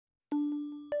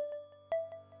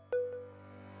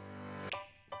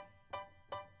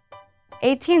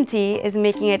AT&T is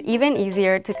making it even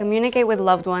easier to communicate with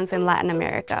loved ones in Latin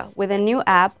America with a new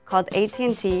app called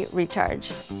AT&T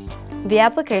Recharge. The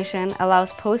application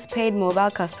allows postpaid mobile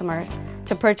customers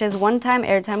to purchase one-time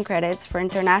airtime credits for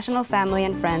international family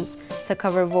and friends to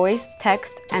cover voice,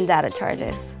 text, and data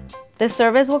charges. The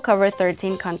service will cover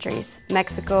 13 countries: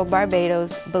 Mexico,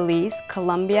 Barbados, Belize,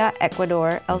 Colombia,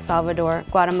 Ecuador, El Salvador,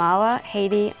 Guatemala,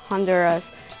 Haiti, Honduras,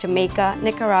 Jamaica,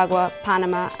 Nicaragua,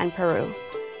 Panama, and Peru.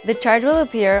 The charge will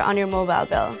appear on your mobile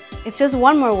bill. It's just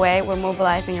one more way we're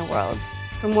mobilizing your world.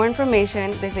 For more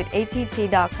information, visit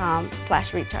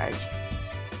att.com/recharge.